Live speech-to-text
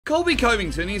Colby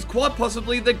Convigton is quite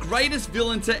possibly the greatest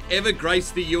villain to ever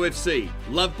grace the UFC,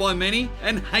 loved by many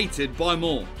and hated by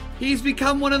more. He has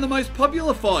become one of the most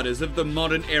popular fighters of the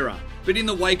modern era, but in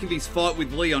the wake of his fight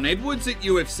with Leon Edwards at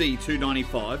UFC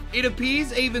 295, it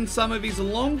appears even some of his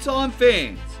longtime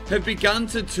fans have begun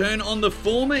to turn on the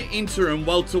former interim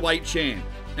welterweight champ,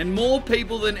 and more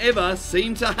people than ever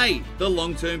seem to hate the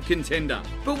long-term contender.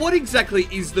 But what exactly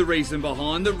is the reason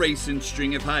behind the recent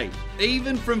string of hate,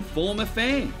 even from former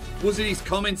fans? Was it his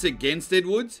comments against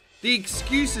Edwards, the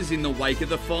excuses in the wake of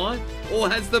the fight, or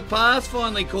has the past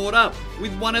finally caught up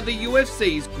with one of the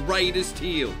UFC's greatest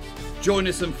heels? Join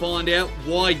us and find out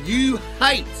why you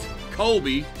hate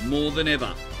Colby more than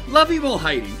ever. Love him or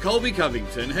hate him, Colby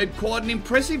Convigton had quite an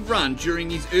impressive run during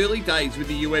his early days with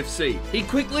the UFC. He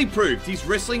quickly proved his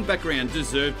wrestling background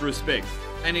deserved respect,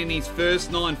 and in his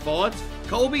first 9 fights,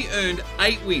 Colby earned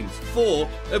 8 wins, 4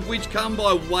 of which come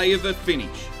by way of a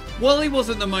finish. While he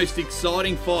wasn't the most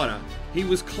exciting fighter, he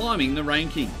was climbing the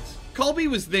rankings. Colby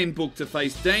was then booked to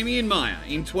face Damian Maia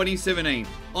in 2017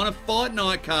 on a fight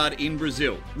night card in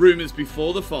Brazil. Rumours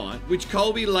before the fight, which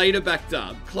Colby later backed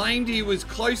up, claimed he was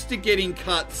close to getting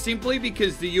cut simply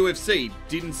because the UFC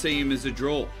didn't see him as a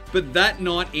draw. But that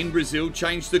night in Brazil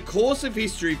changed the course of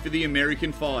history for the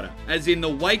American fighter, as in the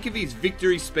wake of his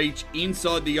victory speech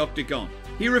inside the octagon,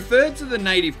 he referred to the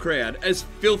native crowd as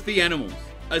filthy animals.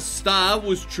 A star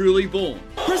was truly born.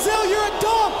 Brazil, you're a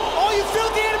dog! All you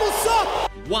filthy animals suck!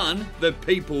 One that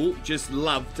people just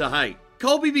love to hate.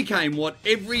 Colby became what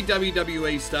every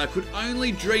WWE star could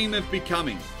only dream of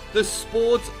becoming, the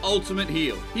sport's ultimate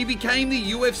heel. He became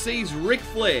the UFC's Ric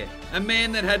Flair, a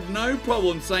man that had no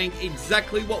problem saying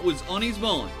exactly what was on his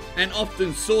mind, and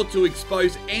often sought to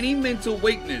expose any mental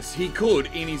weakness he could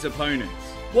in his opponents.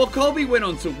 While Colby went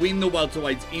on to win the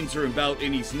welterweight's interim belt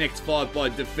in his next fight by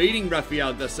defeating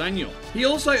Rafael dos Anjos, he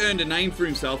also earned a name for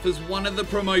himself as one of the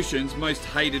promotion's most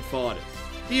hated fighters.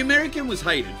 The American was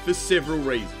hated for several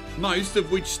reasons, most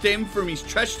of which stemmed from his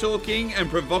trash-talking and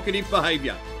provocative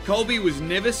behaviour. Colby was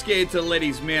never scared to let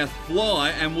his mouth fly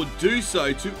and would do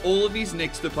so to all of his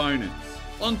next opponents.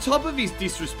 On top of his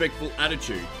disrespectful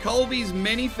attitude, Colby's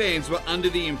many fans were under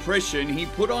the impression he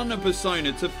put on a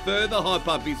persona to further hype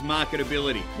up his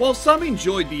marketability. While some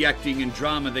enjoyed the acting and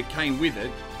drama that came with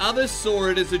it, others saw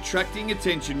it as attracting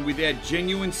attention without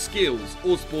genuine skills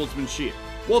or sportsmanship.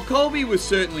 While Colby was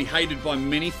certainly hated by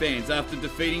many fans after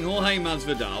defeating Jorge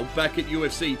Masvidal back at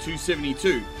UFC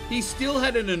 272, he still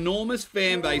had an enormous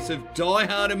fan base of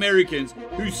die-hard Americans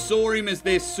who saw him as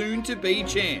their soon-to-be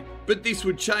champ. But this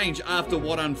would change after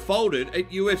what unfolded at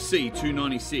UFC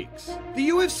 296. The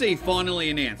UFC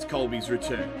finally announced Colby's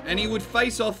return, and he would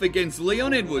face off against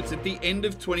Leon Edwards at the end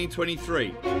of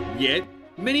 2023. Yet,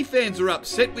 many fans were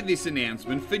upset with this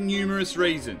announcement for numerous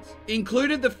reasons,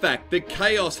 included the fact that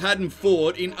Chaos hadn't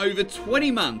fought in over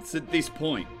 20 months at this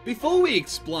point. Before we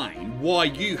explain why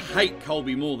you hate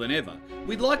Colby more than ever,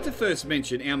 we'd like to first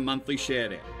mention our monthly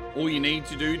shout out. All you need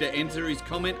to do to enter is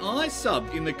comment I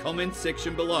subbed in the comments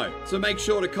section below, so make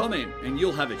sure to comment and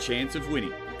you'll have a chance of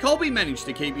winning. Colby managed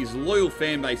to keep his loyal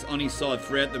fan base on his side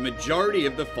throughout the majority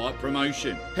of the fight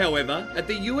promotion. However, at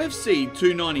the UFC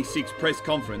 296 press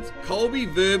conference, Colby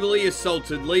verbally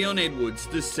assaulted Leon Edwards'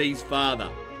 deceased father,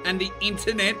 and the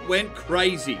internet went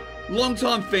crazy.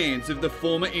 Longtime fans of the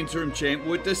former interim champ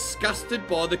were disgusted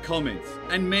by the comments,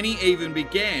 and many even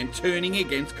began turning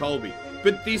against Colby.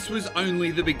 But this was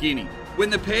only the beginning. When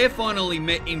the pair finally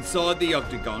met inside the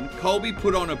octagon, Colby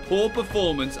put on a poor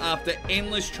performance after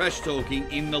endless trash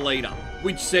talking in the lead-up,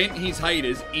 which sent his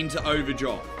haters into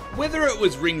overdrive. Whether it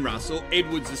was ring rust or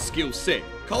Edwards' skill set,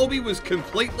 Colby was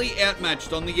completely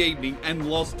outmatched on the evening and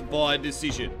lost via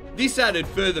decision. This added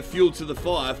further fuel to the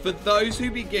fire for those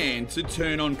who began to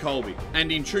turn on Colby,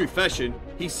 and in true fashion,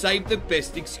 he saved the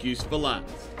best excuse for last.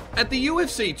 At the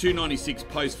UFC 296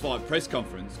 post-fight press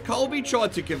conference, Colby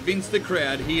tried to convince the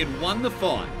crowd he had won the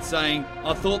fight, saying,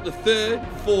 "I thought the 3rd,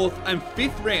 4th and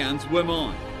 5th rounds were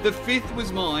mine. The 5th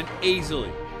was mine easily.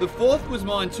 The 4th was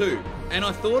mine too, and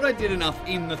I thought I did enough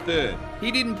in the 3rd.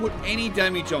 He didn't put any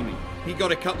damage on me. He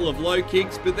got a couple of low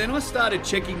kicks, but then I started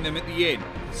checking them at the end,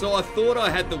 so I thought I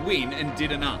had the win and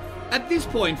did enough." At this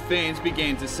point, fans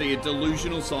began to see a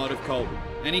delusional side of Colby,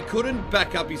 and he couldn't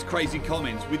back up his crazy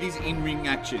comments with his in-ring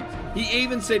actions. He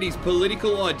even said his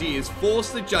political ideas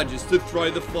forced the judges to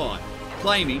throw the fight,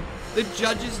 claiming, "The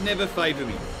judges never favour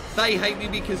me. They hate me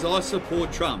because I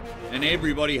support Trump, and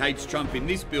everybody hates Trump in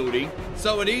this building,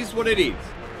 so it is what it is.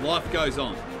 Life goes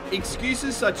on."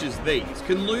 Excuses such as these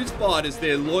can lose fighters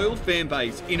their loyal fan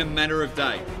base in a matter of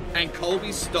days. and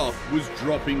Colby's stock was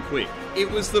dropping quick. It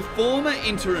was the former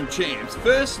interim champ's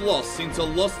first loss since a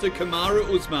loss to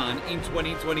Kamaru Usman in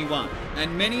 2021,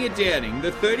 and many are doubting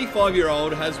the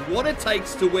 35-year-old has what it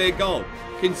takes to wear gold,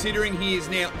 considering he is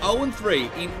now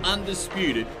 0-3 in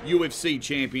undisputed UFC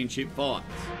championship fights.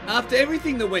 After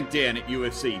everything that went down at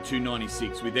UFC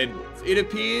 296 with Edwards, it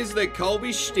appears that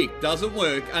Colby's shtick doesn't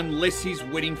work unless he's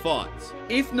winning fights.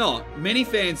 If not, many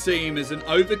fans see him as an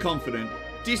overconfident,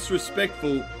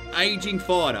 disrespectful, aging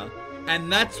fighter,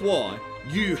 and that's why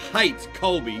you hate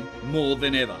Colby more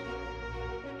than ever.